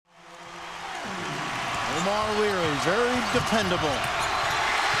Omar Leary, very dependable.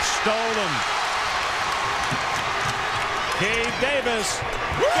 Stolen. Cade Davis.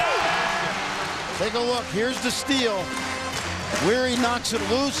 Take a look. Here's the steal. Leary knocks it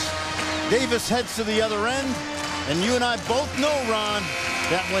loose. Davis heads to the other end. And you and I both know, Ron,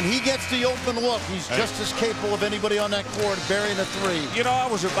 that when he gets the open look, he's just as capable of anybody on that court burying a three. You know, I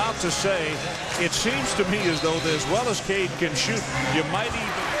was about to say, it seems to me as though as well as Cade can shoot, you might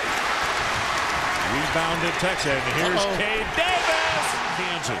even... Rebounded Texas. Here's Cade Davis.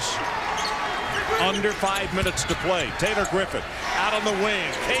 Kansas. Under 5 minutes to play. Taylor Griffin out on the wing.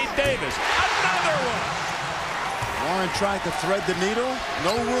 Cade Davis. Another one. Warren tried to thread the needle.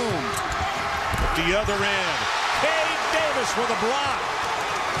 No room. At the other end. Cade Davis with a block.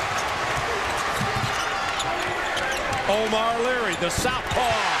 Omar Leary, the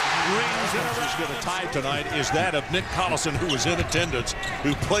southpaw, rings in a going to tie tonight is that of Nick Collison, who was in attendance,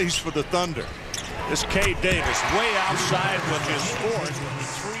 who plays for the Thunder. This Cade Davis way outside with his fourth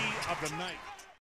 3 of the night.